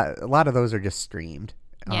lot of those are just streamed.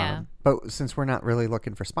 Yeah. But since we're not really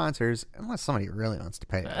looking for sponsors, unless somebody really wants to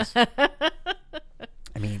pay us,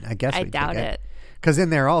 I mean, I guess I we'd doubt take it. Because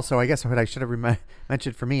in there also, I guess what I should have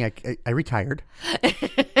mentioned for me, I retired.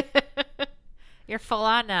 You're full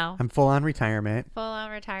on now. I'm full on retirement. Full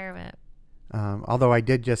on retirement. Although I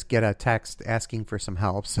did just get a text asking for some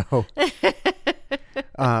help. So,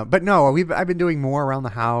 but no, I've been doing more around the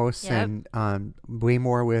house. Yep. And way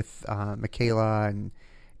more with Michaela, and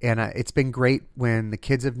it's been great when the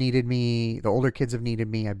kids have needed me. The older kids have needed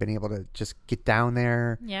me. I've been able to just get down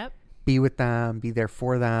there, Yep. be with them, be there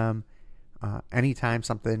for them. Anytime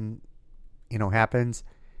something, happens.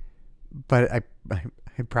 But I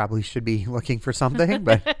probably should be looking for something.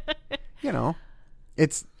 But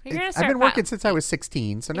it's. You're gonna I've start been working since I was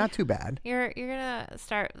 16, so not too bad. You're gonna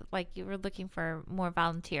start you were looking for more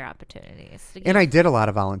volunteer opportunities. And I did a lot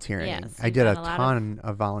of volunteering. Yes, I you've did a done a lot ton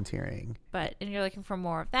of volunteering. and you're looking for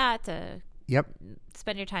more of that to Yep,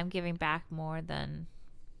 spend your time giving back more than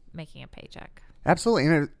making a paycheck. absolutely.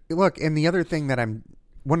 And look, and the other thing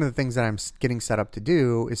one of the things that I'm getting set up to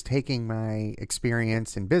do is taking my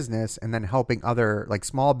experience in business and then helping other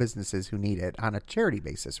small businesses who need it on a charity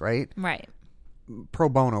basis, right? Right. Pro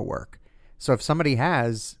bono work. So if somebody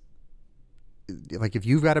has, if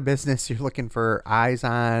you've got a business you're looking for eyes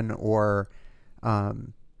on, or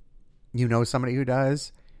somebody who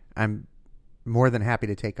does, I'm more than happy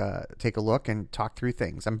to take a look and talk through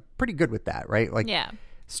things. I'm pretty good with that, right? Yeah.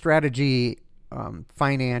 Strategy,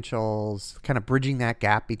 financials, kind of bridging that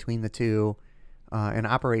gap between the two, and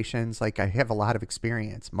operations. I have a lot of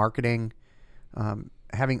experience, marketing,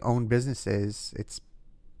 having owned businesses. It's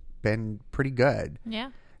been pretty good.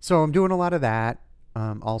 Yeah. So I'm doing a lot of that,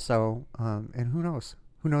 also, and who knows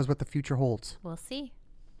what the future holds. We'll see.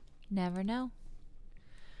 Never know.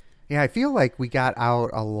 Yeah, I feel like we got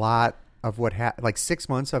out a lot of what 6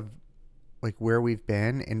 months of where we've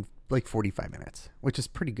been in 45 minutes, which is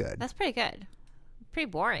pretty good. That's pretty good. Pretty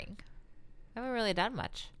boring. I haven't really done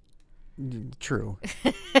much. True.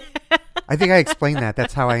 I think I explained that.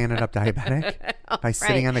 That's how I ended up diabetic, by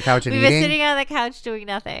sitting on the couch and We've been eating sitting on the couch doing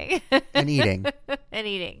nothing. and eating. And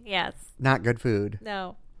eating, yes. Not good food.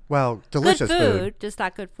 No. Well, delicious good food, just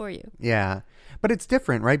not good for you. Yeah. But it's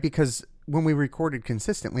different, right? Because when we recorded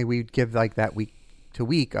consistently, we'd give like that week to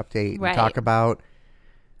week update and Right. talk about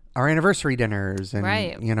our anniversary dinners and,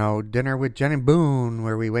 Right. dinner with Jen and Boone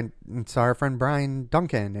where we went and saw our friend Brian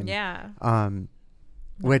Duncan. And, Yeah.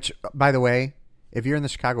 which, by the way, if you're in the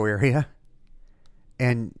Chicago area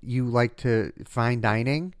and you like to fine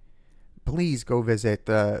dining, please go visit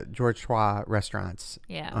the George Schwa restaurants.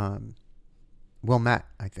 Yeah. Wilmette,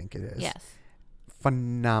 I think it is. Yes.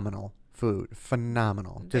 Phenomenal food.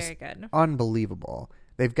 Phenomenal. Just Very good. unbelievable.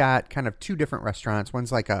 They've got kind of two different restaurants.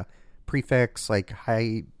 One's like a prefix, like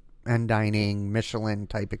high-end dining, Michelin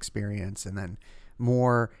type experience, and then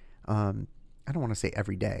more, I don't want to say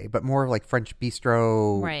every day, but more like French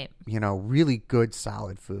bistro, Right. Really good,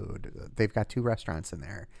 solid food. They've got two restaurants in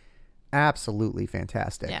there. Absolutely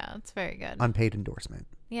fantastic. Yeah, it's very good. Unpaid endorsement.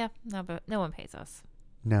 Yeah, no, but no one pays us.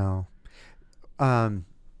 No.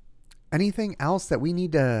 Anything else that we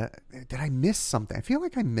need to... Did I miss something? I feel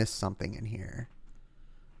like I missed something in here.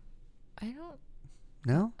 I don't.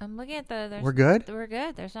 No? I'm looking at the. We're good? We're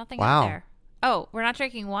good. There's nothing Wow. out there. Oh, we're not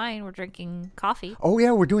drinking wine. We're drinking coffee. Oh,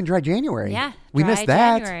 yeah, we're doing Dry January. Yeah, We dry missed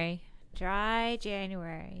that. January. Dry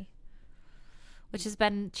January, which has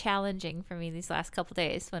been challenging for me these last couple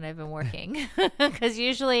days when I've been working. Because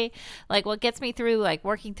usually, like, what gets me through, like,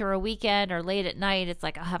 working through a weekend or late at night, it's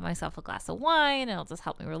like I'll have myself a glass of wine and it'll just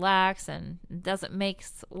help me relax, and it doesn't make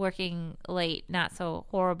working late not so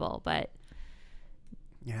horrible. But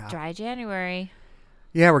Yeah. dry January.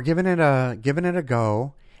 Yeah, we're giving it a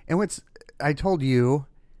go. And I told you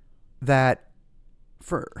that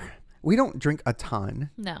we don't drink a ton,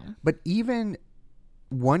 No. but even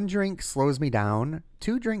one drink slows me down.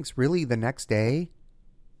 2 drinks really the next day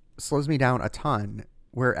slows me down a ton.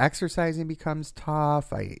 Where exercising becomes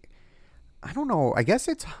tough. I don't know. I guess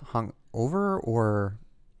it's hungover or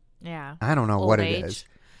Yeah. I don't know Old what age. it is.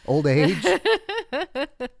 Old age.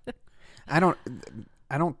 I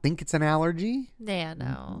don't think it's an allergy. Yeah,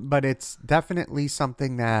 no. But it's definitely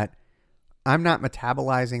something that I'm not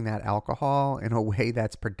metabolizing that alcohol in a way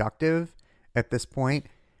that's productive at this point.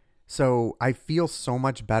 So I feel so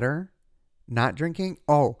much better not drinking.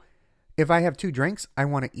 Oh, if I have 2 drinks, I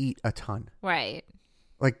want to eat a ton. Right.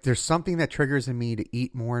 Like there's something that triggers in me to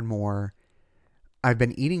eat more and more. I've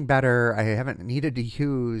been eating better. I haven't needed to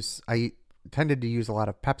use, I tended to use a lot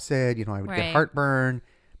of Pepcid. I would Right. get heartburn.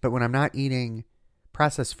 But when I'm not eating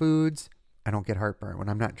processed foods, I don't get heartburn. When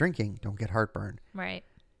I'm not drinking, don't get heartburn. Right.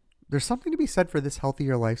 There's something to be said for this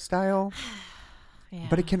healthier lifestyle, Yeah.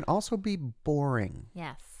 but it can also be boring.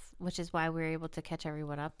 Yes, which is why we were able to catch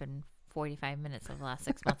everyone up in 45 minutes of the last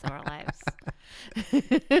 6 months of our lives.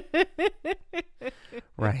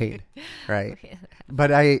 Right.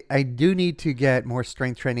 But I do need to get more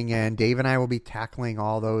strength training in. Dave and I will be tackling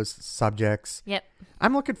all those subjects. Yep.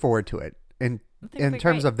 I'm looking forward to it. And I think it'll in be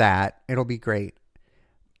terms great. of that, it'll be great.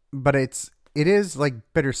 But it is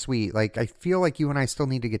like bittersweet. Like I feel like you and I still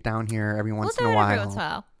need to get down here every once in a Every while. once in a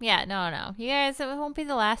while. Yeah, no. You guys, it won't be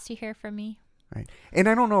the last you hear from me. Right. And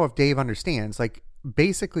I don't know if Dave understands. Like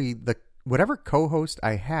basically whatever co-host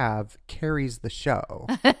I have carries the show.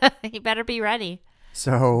 You better be ready.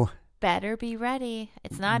 So Better be ready.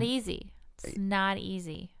 It's not easy. It's not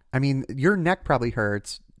easy. I mean, your neck probably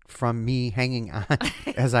hurts from me hanging on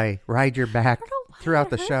as I ride your back I don't know why throughout it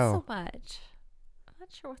the hurts show. so much. I'm not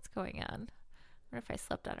sure what's going on. I wonder if I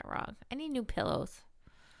slept on it wrong. I need new pillows.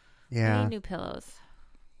 I Yeah. need new pillows.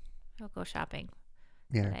 I'll go shopping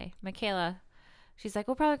Yeah. today. Michaela, she's like,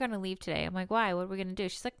 we're probably going to leave today. I'm like, why? What are we going to do?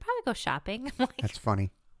 She's like, probably go shopping. I'm like, That's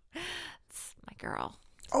funny. it's my girl.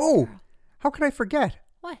 Oh, Girl. how could I forget?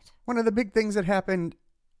 What? One of the big things that happened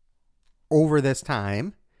over this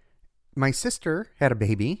time, my sister had a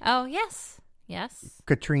baby, Oh, yes. Yes.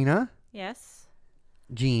 Katrina, Yes.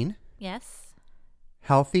 Jean, Yes.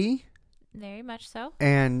 healthy. Very much so.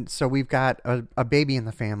 And so we've got a baby in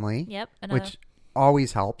the family, Yep. Another. which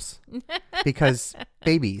always helps because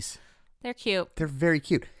babies, They're cute. they're very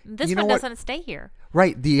cute. This You know one what? doesn't stay here.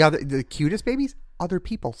 Right. The cutest babies, other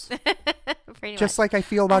people's. Pretty Just much. like I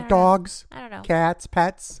feel I about don't know. dogs, I don't know. cats,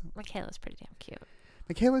 pets. Michaela's pretty damn cute.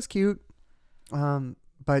 Michaela's cute.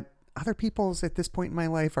 But other people's at this point in my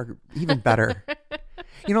life are even better.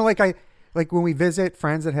 Like when we visit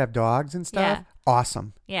friends that have dogs and stuff, Yeah.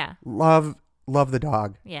 awesome. Yeah. Love the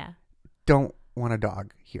dog. Yeah. Don't want a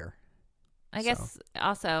dog here. I guess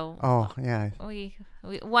also Oh, yeah. we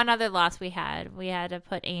one other loss we had to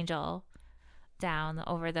put Angel down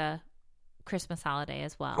over the Christmas holiday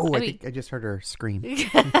as well. Oh, I I mean, think I just heard her scream.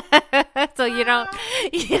 So you don't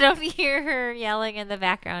hear her yelling in the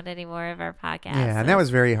background anymore of our podcast. Yeah, and that was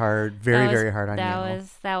very hard. Very, That was- very hard on you.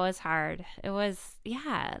 That was hard. It was,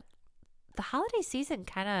 yeah. The holiday season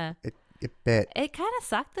kind It bit. of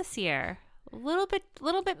sucked this year. A little bit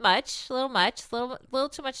much, little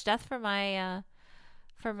too much death for my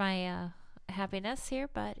happiness here.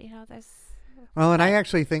 But there's Well, and I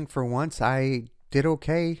actually think for once I did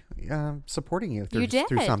okay supporting you through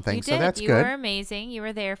something. You so did. that's You good. were amazing. You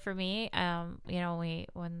were there for me.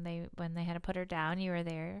 When they had to put her down, you were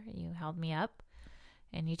there. You held me up,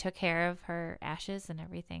 and you took care of her ashes and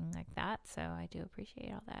everything like that. So I do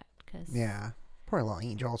appreciate all that. Yeah. Poor little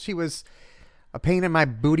angel. She was a pain in my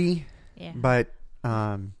booty, Yeah. but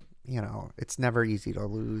it's never easy to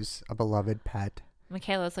lose a beloved pet.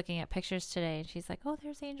 Michaela was looking at pictures today, and she's like, "Oh,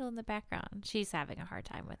 there's Angel in the background." She's having a hard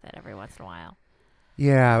time with it every once in a while.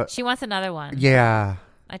 Yeah. She wants another one. Yeah.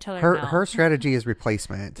 I told her no. Her strategy is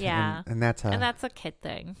replacement. Yeah. And that's a kid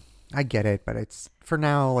thing. I get it, but it's for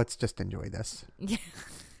now, let's just enjoy this.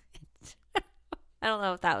 I don't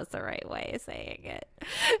know if that was the right way of saying it.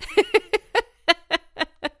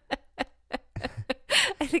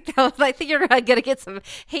 I think you're gonna get some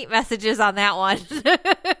hate messages on that one.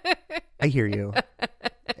 I hear you.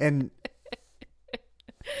 And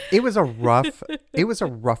it was a rough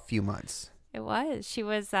few months. It was. She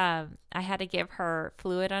was. I had to give her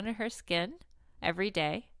fluid under her skin every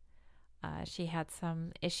day. She had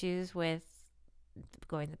some issues with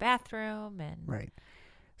going to the bathroom and Right.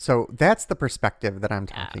 So that's the perspective that I'm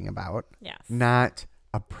talking about. Yes. Not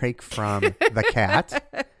a break from the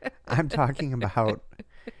cat. I'm talking about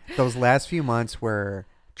those last few months were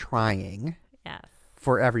trying. Yes.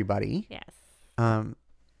 For everybody. Yes. And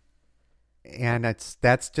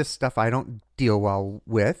that's just stuff I don't deal well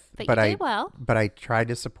with. But you did well. But I tried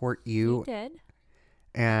to support you. You did.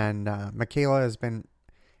 And Michaela has been,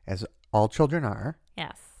 as all children are,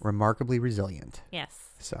 Yes. remarkably resilient. Yes.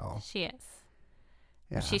 So She is.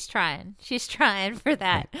 yeah. She's trying. She's trying for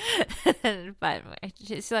that. But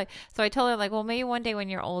she's like, so I told her, like, well, maybe one day when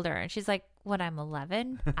you're older. And she's like, when I'm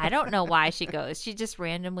 11? I don't know why she goes. She just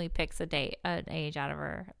randomly picks an age out of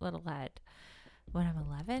her little head. When I'm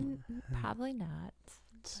 11? Probably not.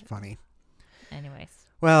 It's funny. Anyways.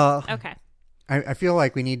 Well, Okay. I feel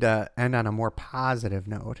like we need to end on a more positive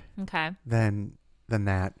note Okay. than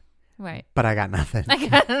that. Right. But I got nothing.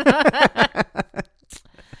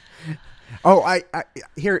 Oh,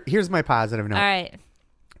 here's my positive note. All right.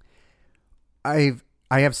 I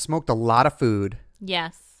have smoked a lot of food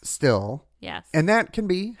Yes. still, Yes. and that can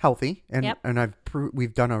be healthy. And Yep. and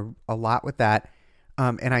we've done a lot with that.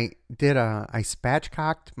 And I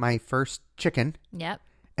spatchcocked my first chicken, Yep.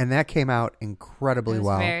 and that came out incredibly It was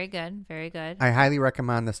well. very good. Very good. I highly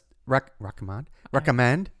recommend this.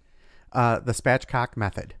 Recommend the spatchcock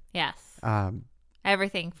method. Yes.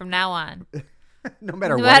 Everything from now on. No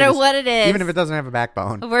matter No what it is. even if it doesn't have a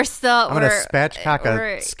backbone. We're still. I'm gonna spatchcock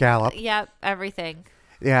a scallop. Yep. Everything.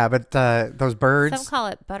 Yeah, but those birds. Some call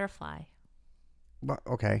it butterfly. Well,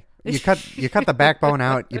 okay, you cut the backbone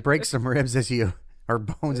out. You break some ribs or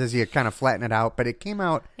bones as you kind of flatten it out. But it came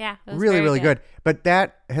out Yeah. It was really, very really good. But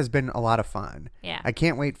that has been a lot of fun. Yeah. I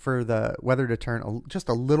can't wait for the weather to turn just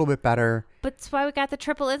a little bit better. But that's why we got the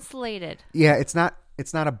triple insulated. Yeah, it's not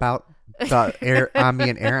about the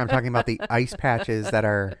ambient air. I'm talking about the ice patches that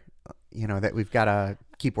are, that we've got to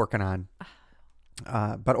keep working on.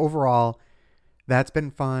 But overall, that's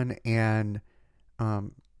been fun, and I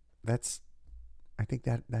think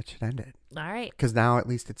that should end it. All right. Because now at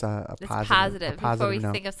least it's a It's positive. positive. A positive Before we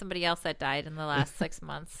note. think of somebody else that died in the last 6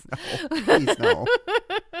 months. Oh, please no.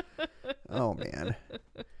 Oh man.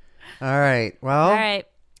 All right. Well. All right.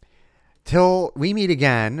 Till we meet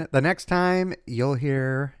again, the next time you'll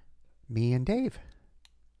hear me and Dave.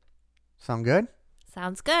 Sound good?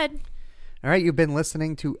 Sounds good. All right, you've been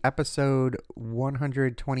listening to episode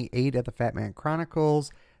 128 of the Fat Man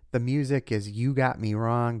Chronicles. The music is You Got Me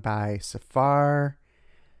Wrong by Safar.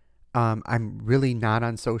 I'm really not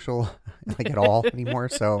on social at all anymore,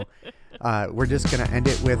 so we're just going to end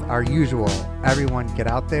it with our usual. Everyone get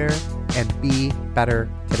out there and be better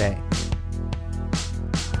today.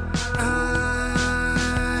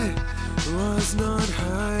 I was not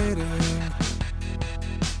hiding.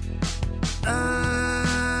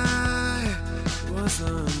 I was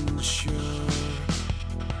unsure.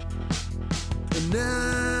 And now